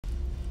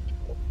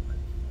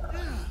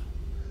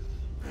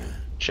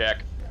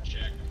Check. It's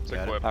Got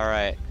it. equipped.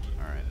 Alright.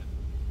 Alright.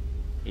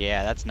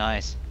 Yeah, that's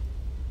nice.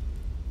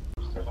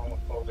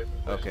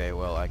 Okay,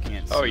 well, I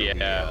can't see Oh yeah.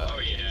 the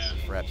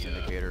fraps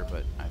indicator,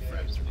 but I think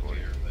it's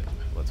recording.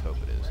 Let's hope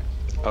it is.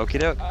 Okie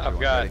doke. I've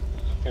Everyone got ready?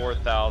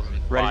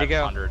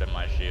 4,500 in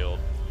my shield.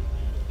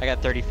 I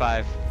got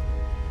 35.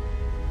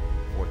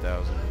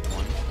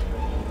 4,001.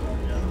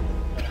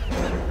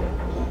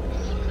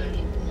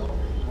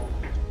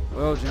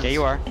 Well, gents, Yeah,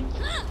 you are.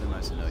 it's been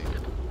nice to know you.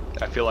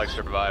 I feel like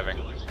surviving.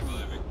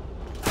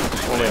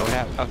 Wait, what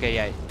happened? Okay,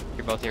 yeah,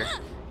 you're both here.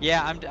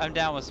 Yeah, I'm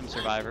down with some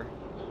Survivor.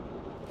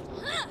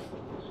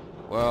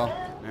 Well,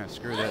 yeah,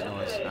 screw that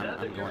noise.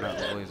 I'm going out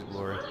in the blaze of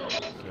glory. So.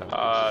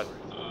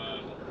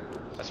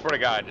 I swear to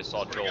God, I just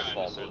saw Joel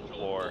fall through the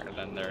floor, and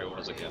then there it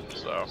was again.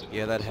 So.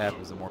 Yeah, that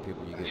happens the more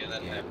people you get in the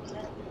game.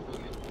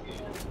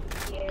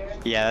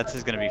 Yeah, this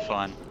is gonna be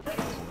fun.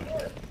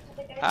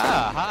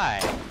 Ah, hi.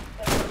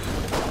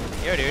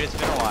 Yo, dude, it's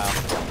been a while.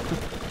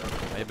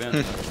 How you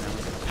been?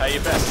 How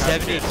you been?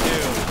 72.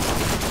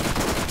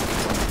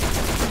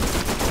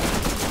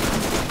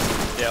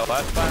 Yeah,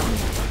 last time.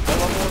 What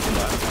level was it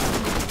last time?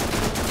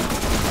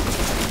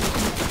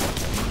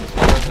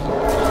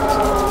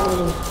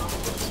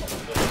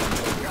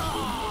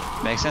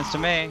 Makes sense to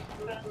me.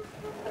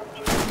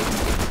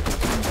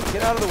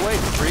 Get out of the way,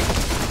 freak!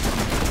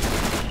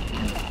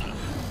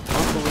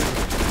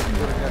 Unbelievable. I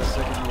would have got a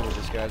second meal with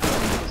this guy's weapon.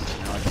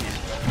 No, I can't.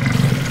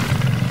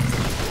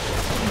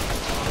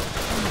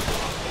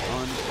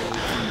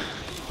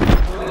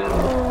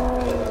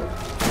 Unbelievable.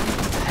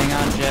 Hang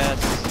on, Jess.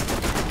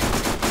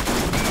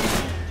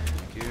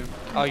 Thank you.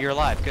 Oh, you're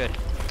alive. Good.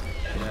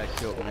 Yeah, I managed to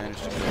kill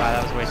Wow,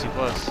 that was way too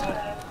close.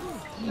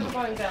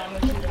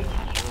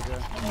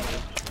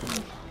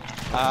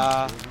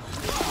 Oh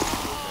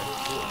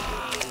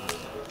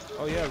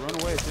yeah, run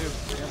away too.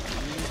 Yeah.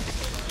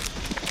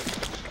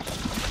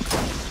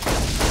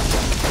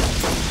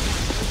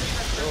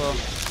 Oh well.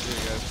 There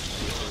you go.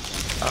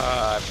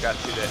 I've got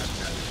 2 days.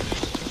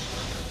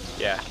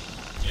 Yeah.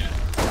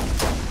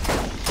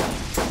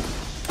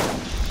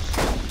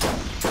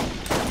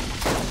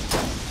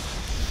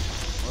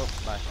 Well,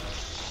 bye.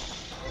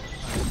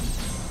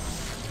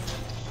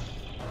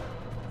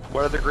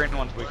 What are the green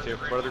ones weak to?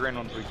 What are the green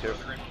ones weak to?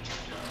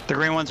 The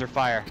green ones are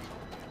fire.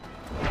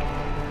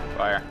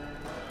 Fire.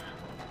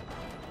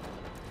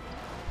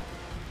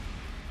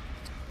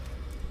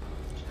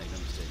 Make no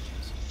mistake,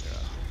 gents.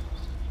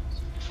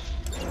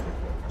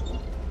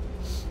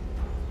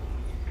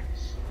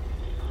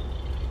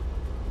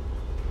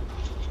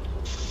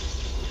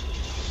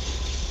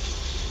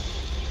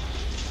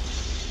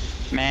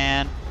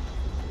 Man.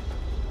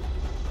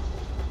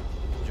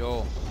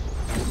 Joel,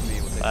 come with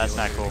me. We'll take That's the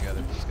not elevator cool.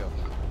 together. Let's go.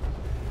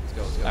 Let's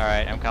go. Let's go.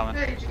 Alright, I'm coming.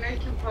 Hey, did you know you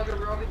can plug a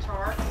real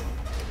guitar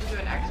into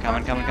an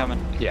Xbox Coming.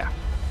 now? Yeah.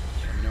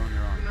 Let me know when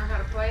you're You on. know how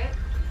to play it?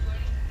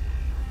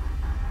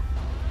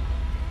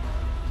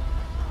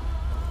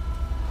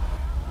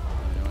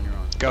 Let me know when you're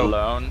on. Go.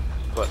 Alone,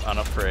 but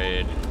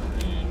unafraid.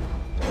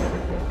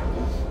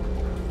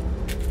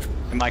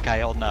 And my guy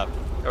holding up.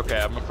 Okay,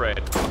 I'm afraid.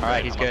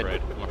 Alright, he's good.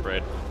 I'm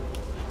afraid.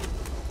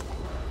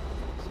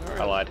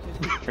 I lied.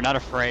 If you're not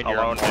afraid, you're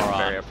Alone a and moron.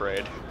 very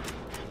afraid.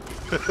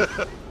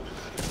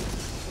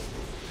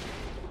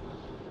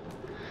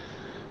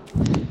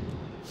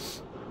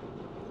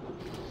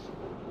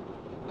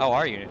 Oh,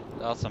 are you?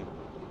 Awesome.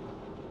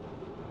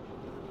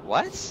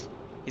 What?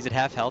 He's at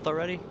half health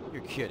already?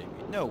 You're kidding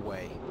me. No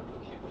way.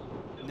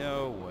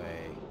 No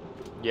way.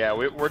 Yeah,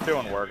 we're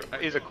doing work.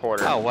 He's a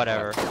quarter. Oh,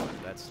 whatever.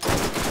 That's.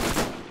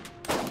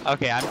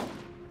 Okay, I'm...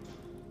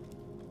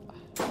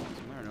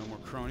 Doesn't matter, no more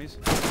cronies.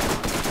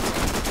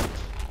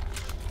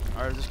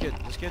 Alright, just kidding.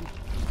 Just kidding.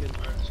 Just kidding.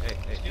 Hey,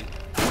 hey, hey.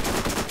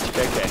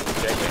 JK.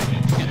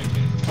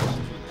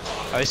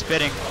 Oh, he's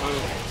spitting.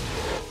 Move.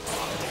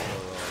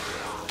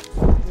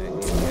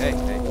 Hey,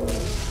 hey.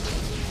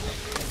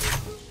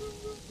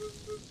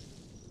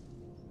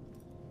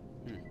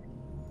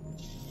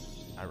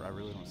 I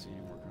really don't see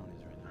any more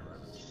cronies right now.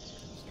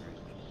 It's strange.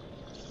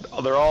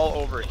 Oh, they're all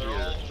over here.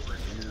 I'm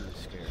really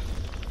scared.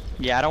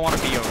 Yeah, I don't want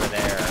to be over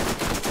there.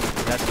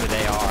 That's where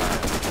they are.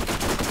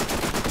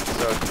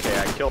 So, okay,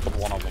 I killed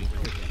one of them.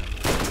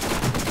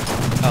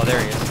 Oh, there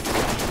he is.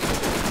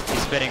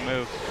 He's spitting.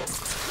 Move.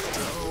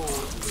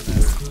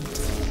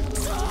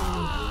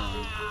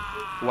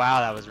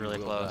 Wow, that was really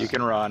close. You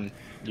can run,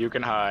 you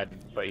can hide,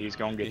 but he's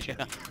gonna get you.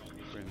 Yeah,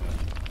 pretty much.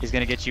 He's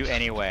gonna get you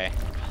anyway.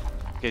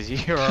 Because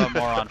you're a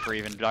moron for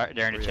even daring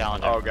to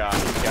challenge him. Oh god,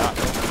 he's got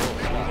me.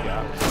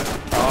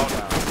 Oh no.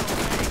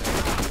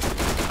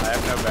 I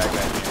have no bag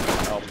back here.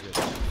 Help.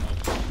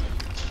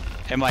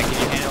 Hey Mike, can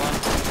you handle him?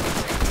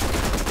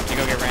 Can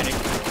you go get Randy?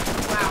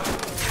 Wow,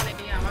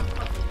 I'm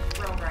fucking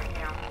thrilled right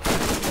now.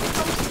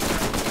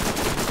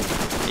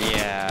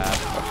 Yeah.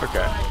 That's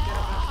okay.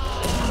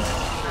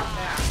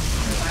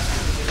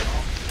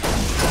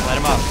 Let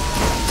him up.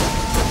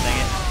 Dang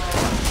it.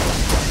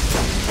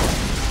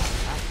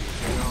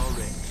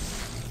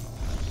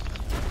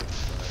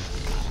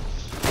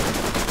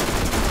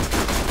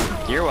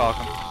 You're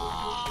welcome.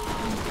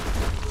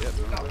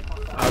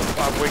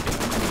 I've weakened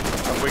them.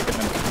 I've weakened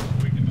them.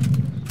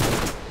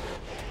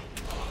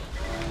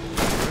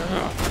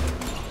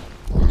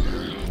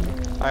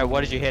 Alright,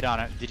 what did you hit on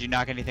it? Did you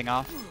knock anything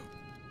off?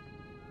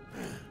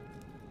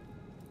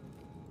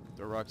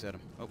 Throw rocks at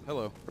him. Oh,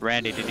 hello.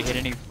 Randy, did you hit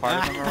any part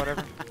of him or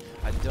whatever?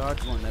 I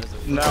dodged one. That is a.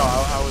 No,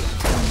 I was.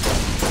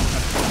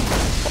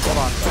 Hold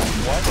on.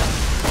 What?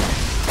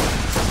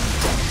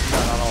 No,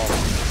 not all.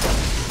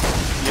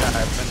 Yeah,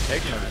 I've been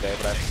taking them today,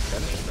 but I haven't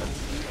finished them.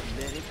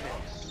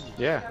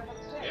 Yeah.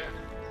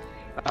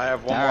 I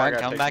have one more. Alright, I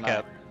gotta come take back tonight.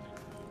 up.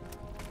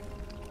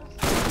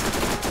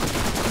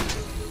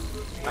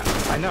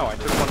 I know. I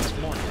took one this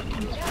morning.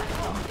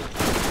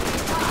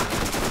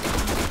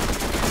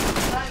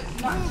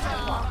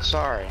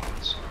 Sorry.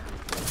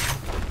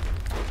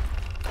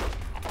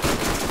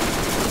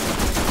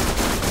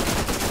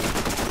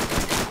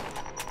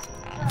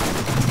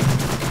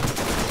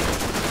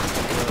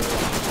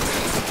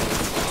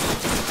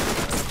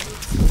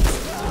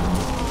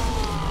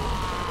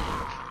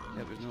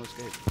 Yeah, there's no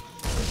escape.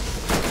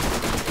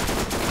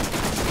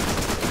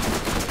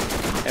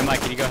 Hey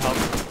Mike, can you go help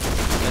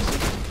Missy?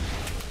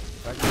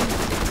 Back to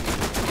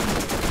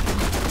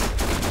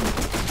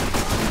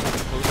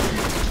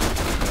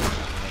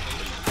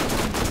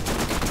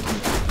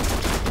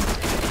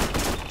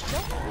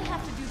Don't we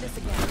have to do this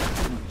again?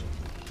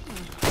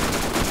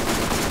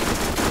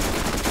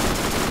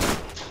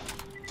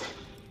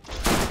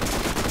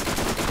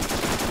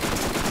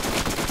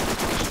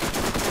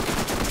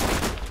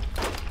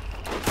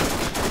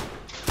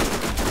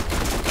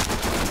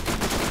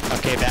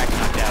 Okay, back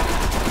knocked out.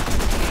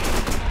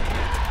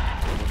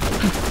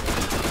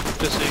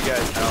 Just so you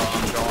guys know,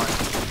 I'm going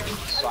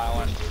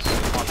silent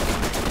on the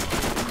mic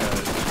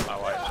because my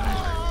wife's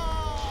angry.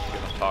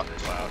 Because I'm talking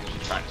loud.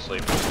 She's trying to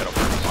sleep. Just gotta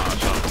work tomorrow,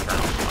 so I'm turn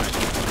off the mic.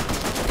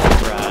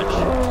 Raj.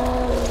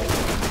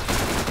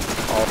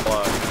 I'll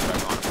turn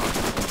back on if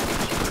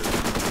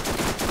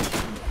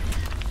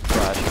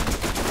Raj.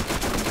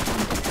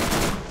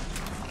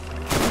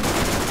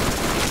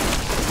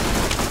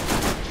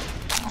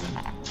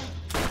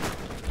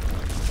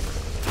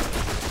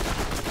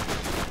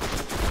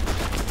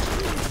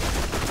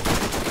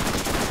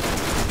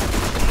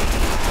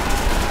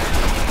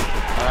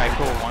 Alright,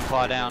 cool. One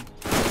claw down.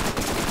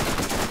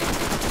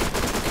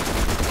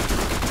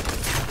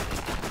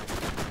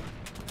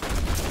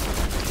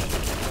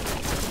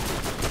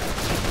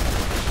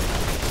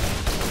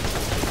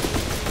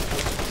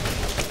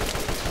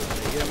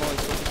 get him while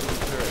he's focused on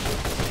the turret.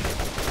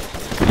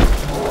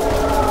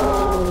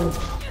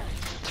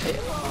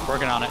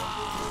 Working on it.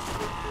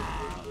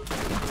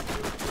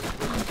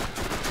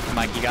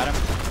 Mike, you got him?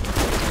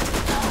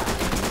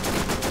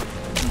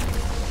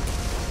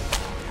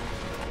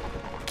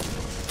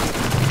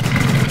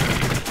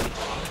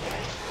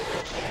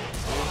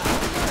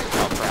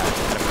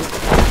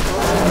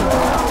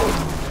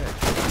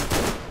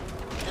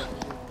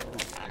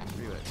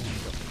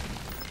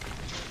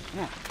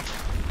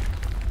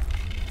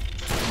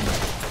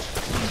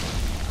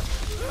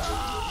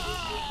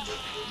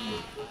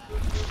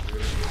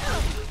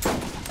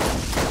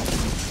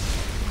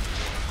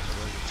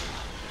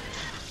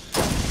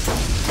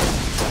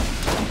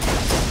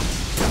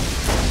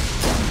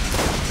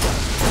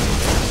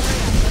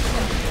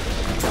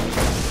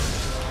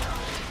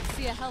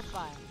 See a health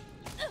vial.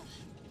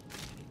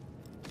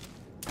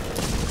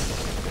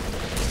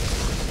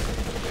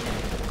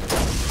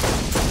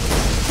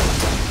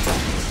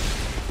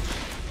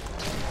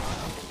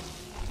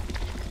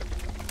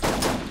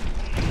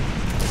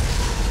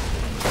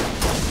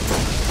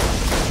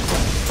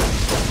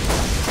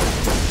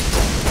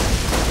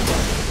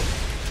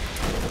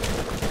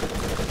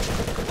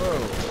 Whoa,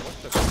 what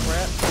the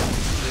crap?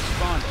 They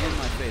spawned in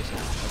my face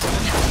now.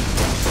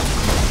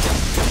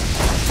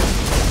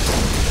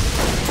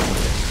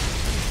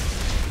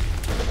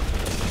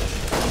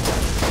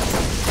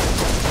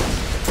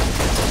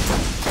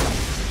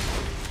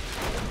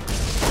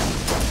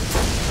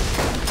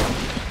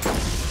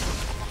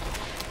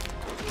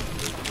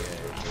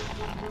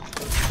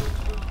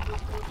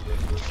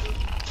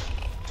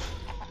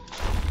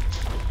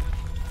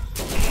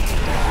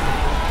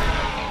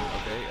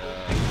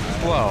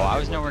 Whoa, I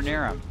was nowhere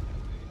near him.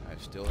 I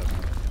still have no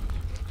idea.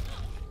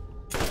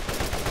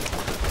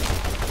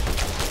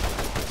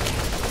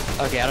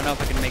 Okay, I don't know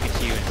if I can make it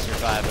to you and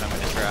survive, but I'm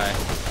gonna try.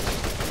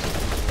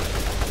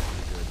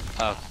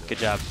 Oh, good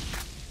job.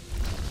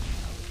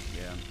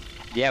 Yeah.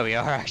 Yeah, we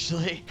are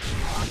actually.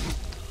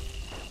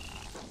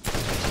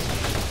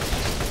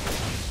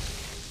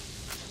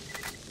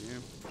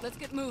 Let's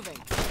get moving.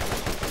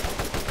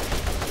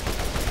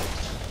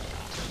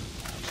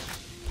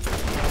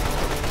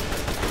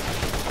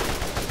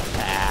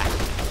 Ah.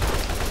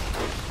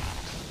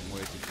 I'm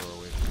way too far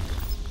away from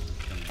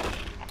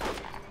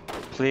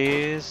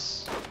you.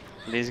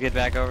 Please get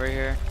back over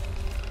here.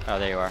 Oh,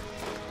 there you are.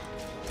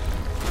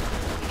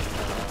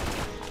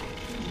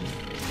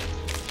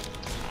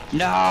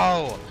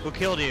 No! Who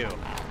killed you?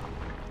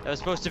 That was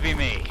supposed to be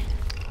me.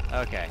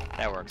 Okay,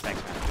 that works.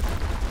 Thanks, man.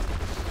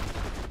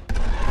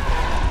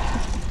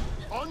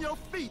 On your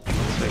feet!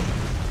 Sweet.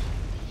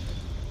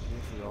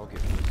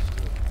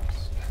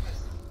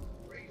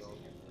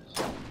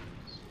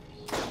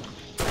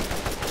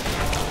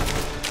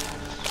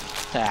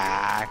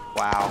 Ah,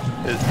 wow.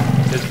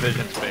 His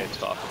vision's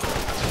based off.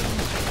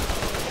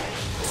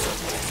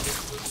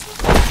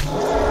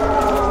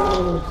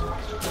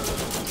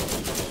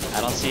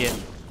 I don't see it.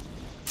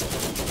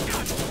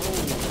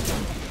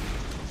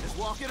 Just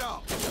walk it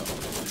off.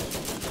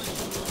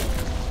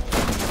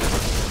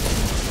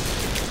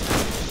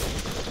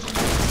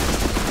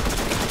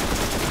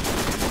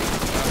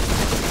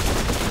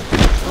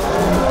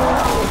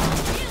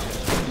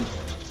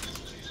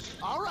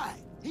 All right,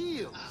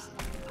 heals.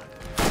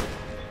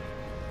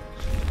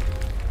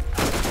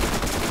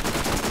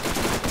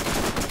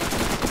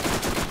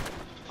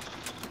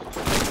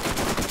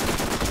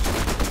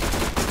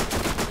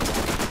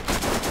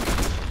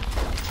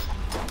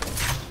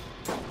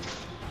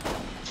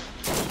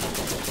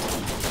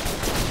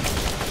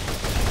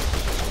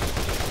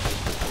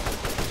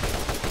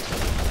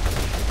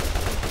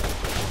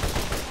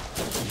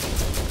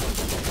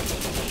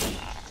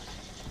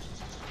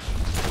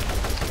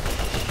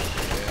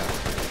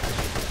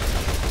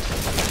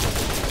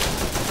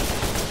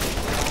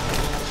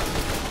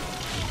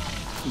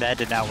 That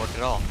did not work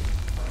at all.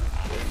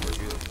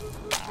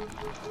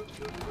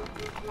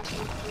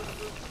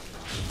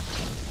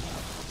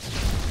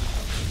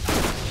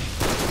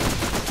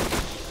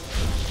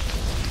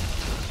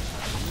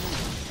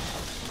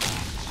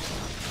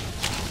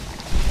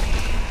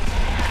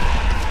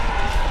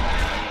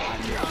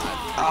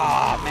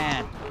 Oh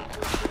man.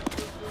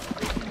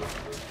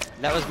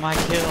 That was my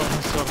kill. That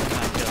was totally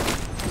my kill.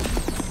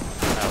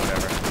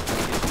 Whatever.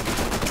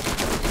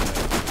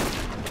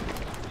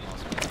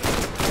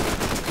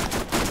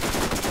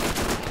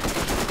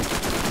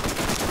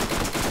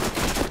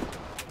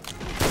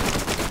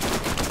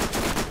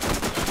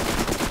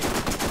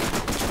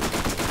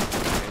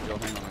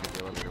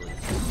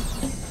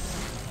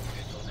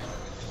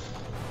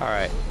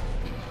 Alright.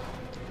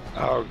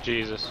 Oh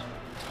Jesus.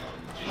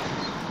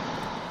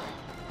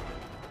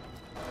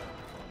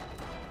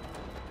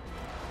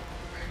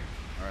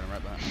 Alright, I'm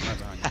right behind you.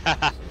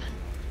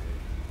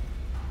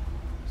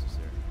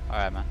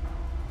 Alright, man.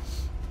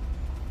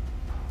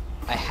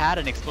 I had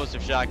an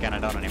explosive shotgun, I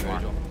don't anymore.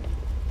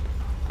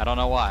 I don't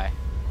know why.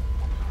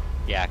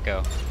 Yeah,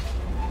 go.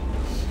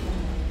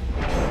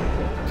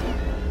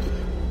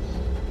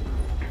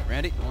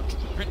 Randy?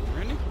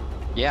 Randy?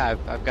 Yeah,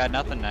 I've got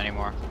nothing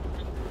anymore.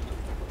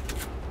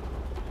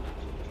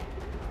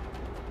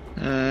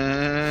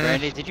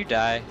 Randy, did you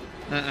die?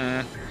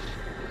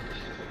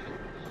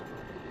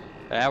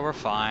 Yeah, we're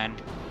fine.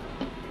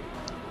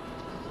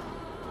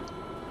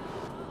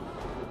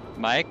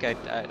 Mike,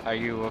 are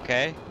you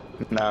okay?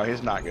 No,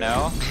 he's not good.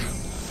 No?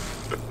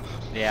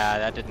 Yeah,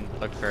 that didn't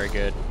look very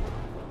good.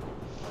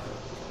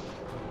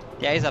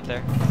 Yeah, he's up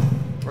there.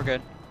 We're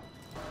good.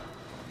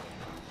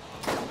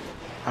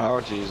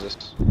 Oh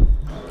Jesus.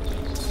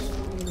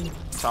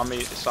 Tell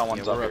me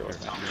someone's Yeah, up we're here. up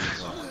with here. me.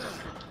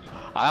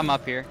 I'm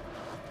up here.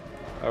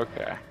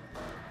 Okay.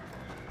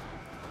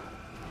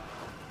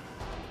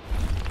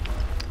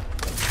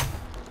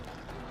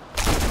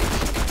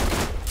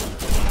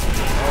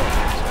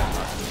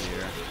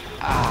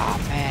 Ah,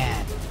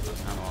 man.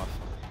 I'm off.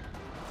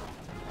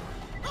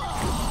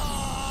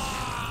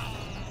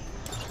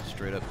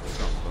 Straight up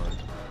trump card.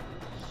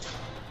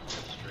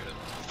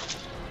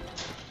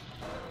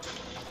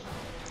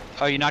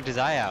 Oh, you knocked his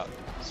eye out.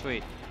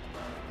 Sweet.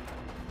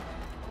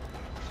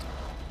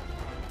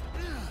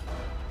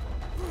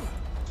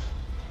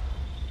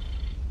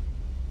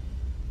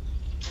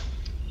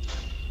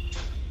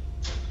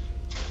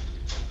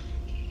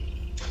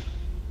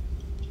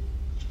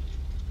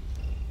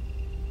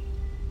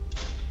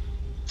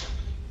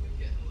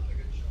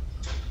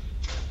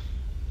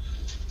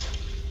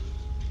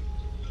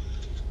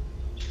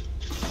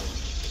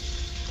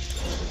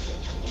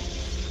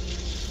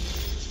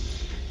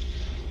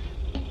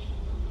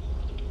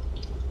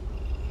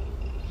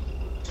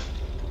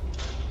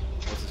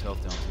 What's his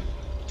health down to?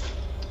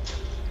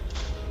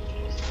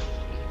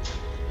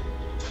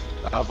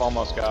 I've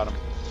almost got him.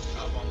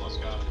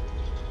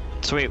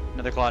 Sweet.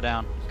 Another claw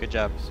down. Good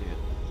job. See it.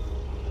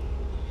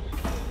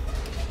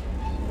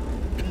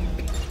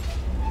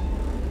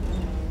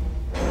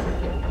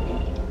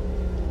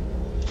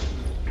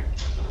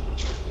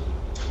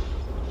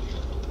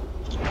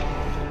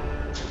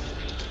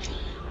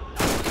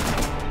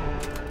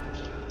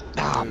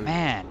 Oh,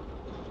 man.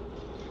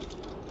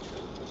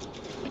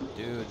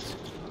 Dudes.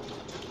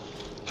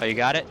 Oh, you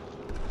got it?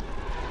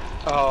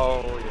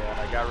 Oh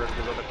yeah, I got rid of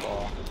his other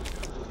claw.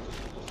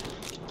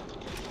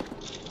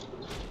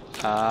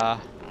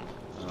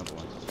 Another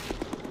one.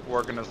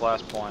 Working his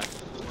last point.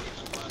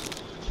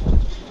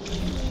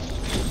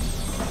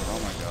 Oh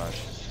my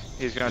gosh.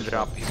 He's gonna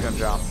jump. He's gonna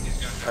jump.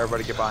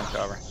 Everybody get behind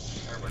cover.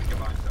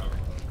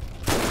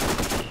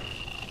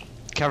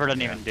 Cover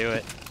doesn't even do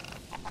it.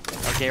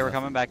 Okay, we're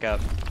coming back up.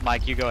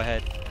 Mike, you go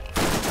ahead.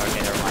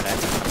 Okay, never mind. I'm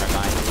right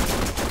behind you.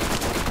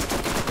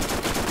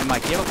 Hey,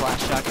 Mike, do you have a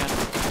blast shotgun?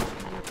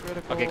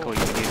 Okay, cool.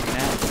 You've been using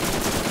that.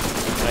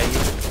 Should I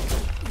use it?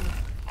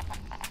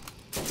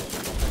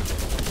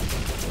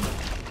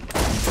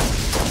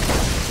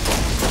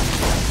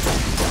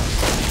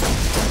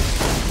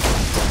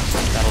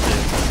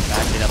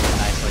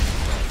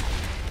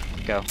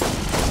 go.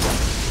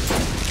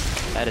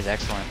 That is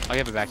excellent. I'll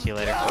give it back to you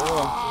later.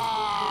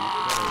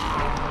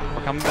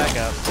 We're coming back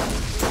up.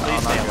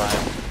 Please stay alive.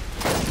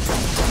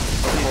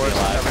 Of course,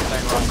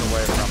 everything runs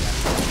away from me.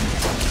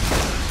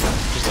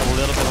 Just a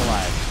little bit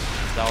alive.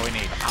 That's all we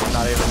need. I'm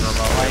not even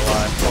remotely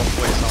alive.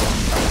 Hopefully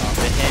someone's coming up.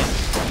 The hint.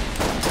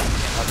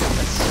 Okay,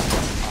 let's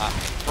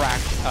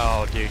frack.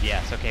 Oh, dude,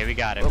 yes. Okay, we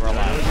got it. We're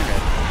alive. We're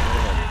good.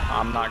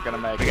 I'm not gonna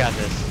make it. We got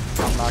this.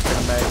 I'm not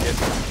gonna make it.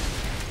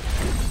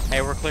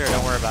 Hey, we're clear.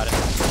 Don't worry about it.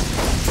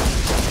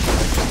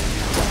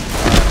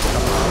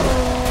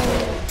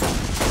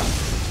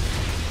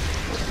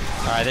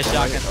 Alright, this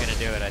shotgun's gonna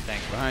do it, I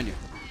think. Behind you.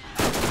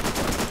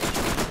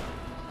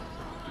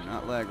 Do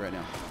not lag right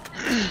now.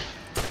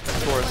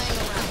 Of course,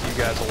 you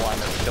guys will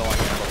wind up killing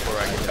him before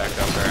I get back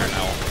up there, and I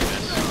won't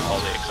miss all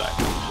the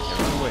excitement.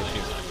 Run away,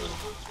 shoot.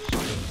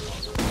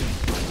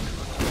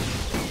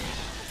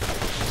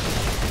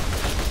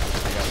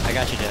 I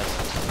got you, Jess.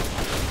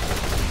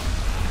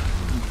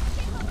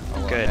 Oh,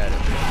 well, Good. I had it.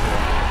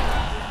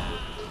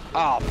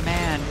 Oh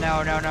man,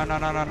 no.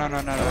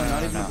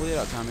 Not even a bleed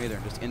out time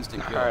either. Just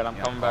instant kill. Alright, I'm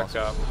Yeah, coming back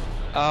awesome. up.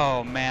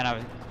 Oh man, I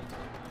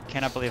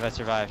cannot believe I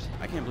survived.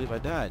 I can't believe I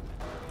died.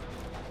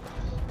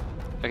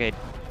 Okay,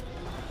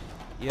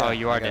 Yeah, Oh,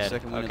 you are I got dead.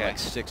 second wind Okay. like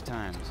 6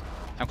 times.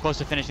 I'm close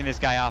to finishing this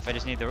guy off. I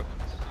just need a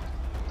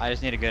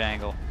good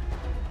angle.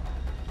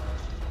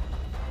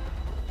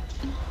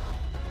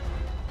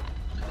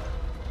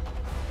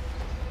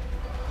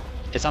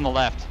 It's on the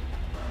left.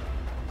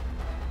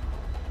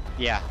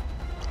 Yeah.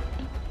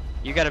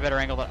 You got a better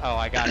angle than, oh,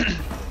 I got it.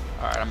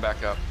 Alright, I'm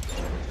back up.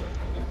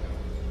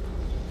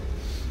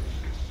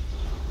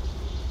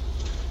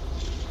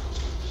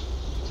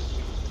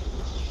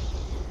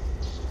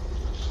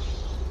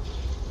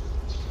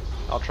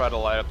 I'll try to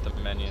light up the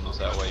minions,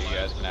 that way you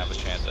guys can have a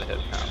chance at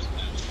hitting them.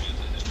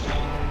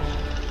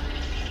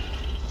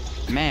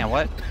 Man,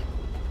 what?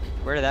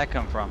 Where did that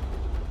come from?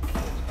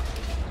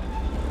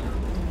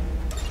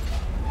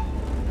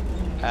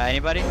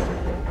 Anybody?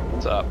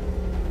 What's up?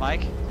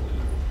 Mike?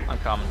 I'm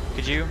coming.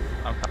 Could you?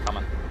 I'm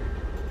coming.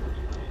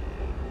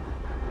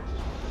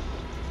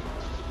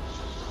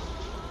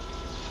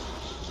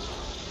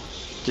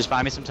 Just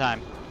buy me some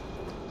time.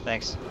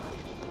 Thanks.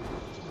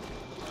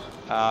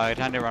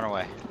 Time to run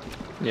away.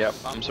 Yep,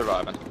 I'm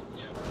surviving.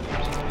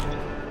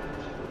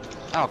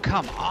 Oh,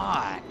 come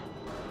on!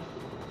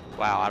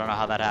 Wow, I don't know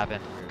how that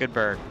happened. Good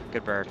bird.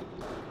 Good bird.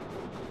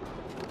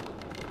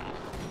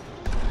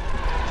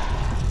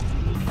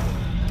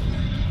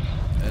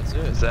 That's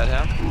it. Is that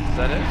him? Is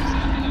that it?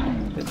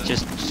 It's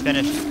just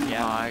finished.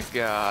 Yeah. My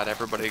god,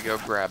 everybody go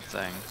grab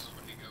things.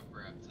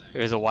 It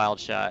was a wild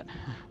shot.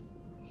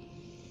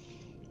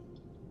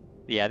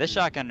 Yeah, this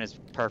shotgun is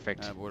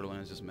perfect.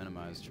 Borderlands just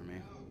minimized for me.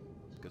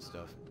 Good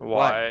stuff.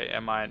 Why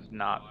am I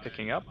not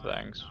picking up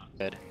things?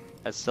 Good.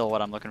 That's still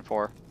what I'm looking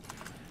for.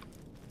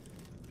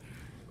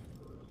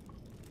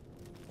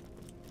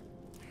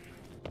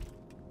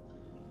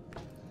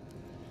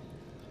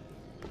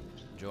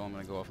 Joel, I'm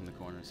gonna go off in the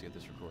corner and see if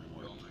this recording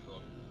works.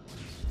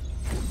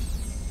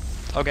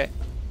 Okay.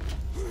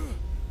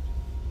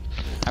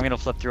 I'm gonna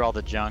flip through all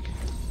the junk.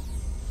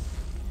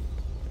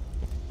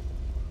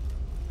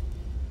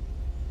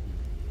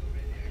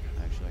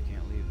 Actually, I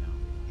can't leave now,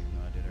 even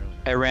though I did earlier.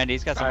 Hey Randy,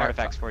 he's got some Alright.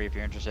 artifacts for you if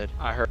you're interested.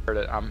 I heard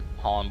it. I'm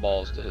hauling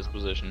balls to his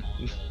position.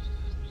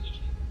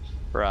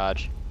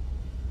 Barrage.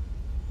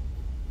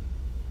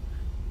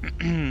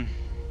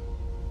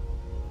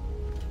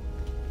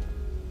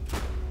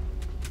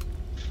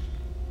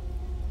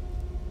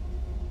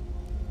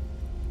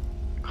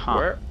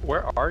 Huh.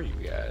 Where are you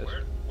guys?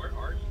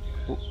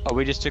 Oh,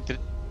 we just took the...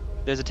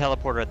 There's a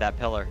teleporter at that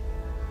pillar.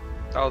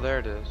 Oh, there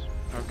it is.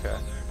 Okay.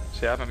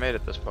 See, I haven't made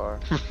it this far.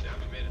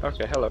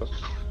 Okay, hello.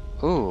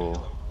 Ooh.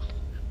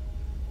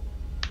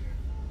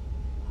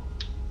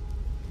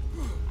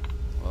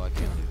 Well, I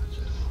can't do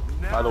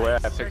this. By the way,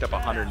 I picked up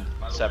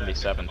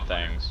 177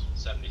 things.